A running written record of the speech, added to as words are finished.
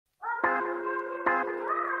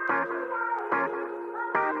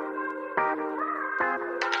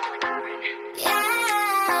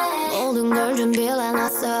준비를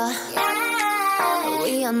해놨어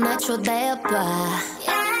위험 날 초대해봐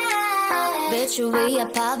빛 위에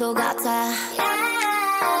파도 같아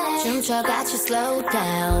춤춰 같이 slow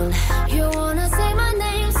down You wanna say my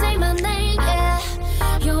name, yeah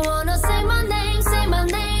You wanna say my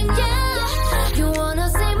name, yeah You wanna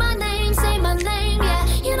say my name, yeah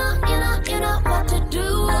You know what to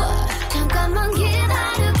do 잠깐만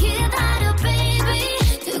기다려 baby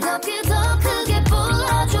뜨겁게 더 크게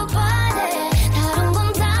불러줘 party 다른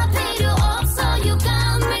건 다 필요 없어 You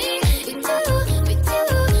got me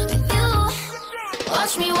with you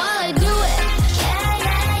Watch me while I do it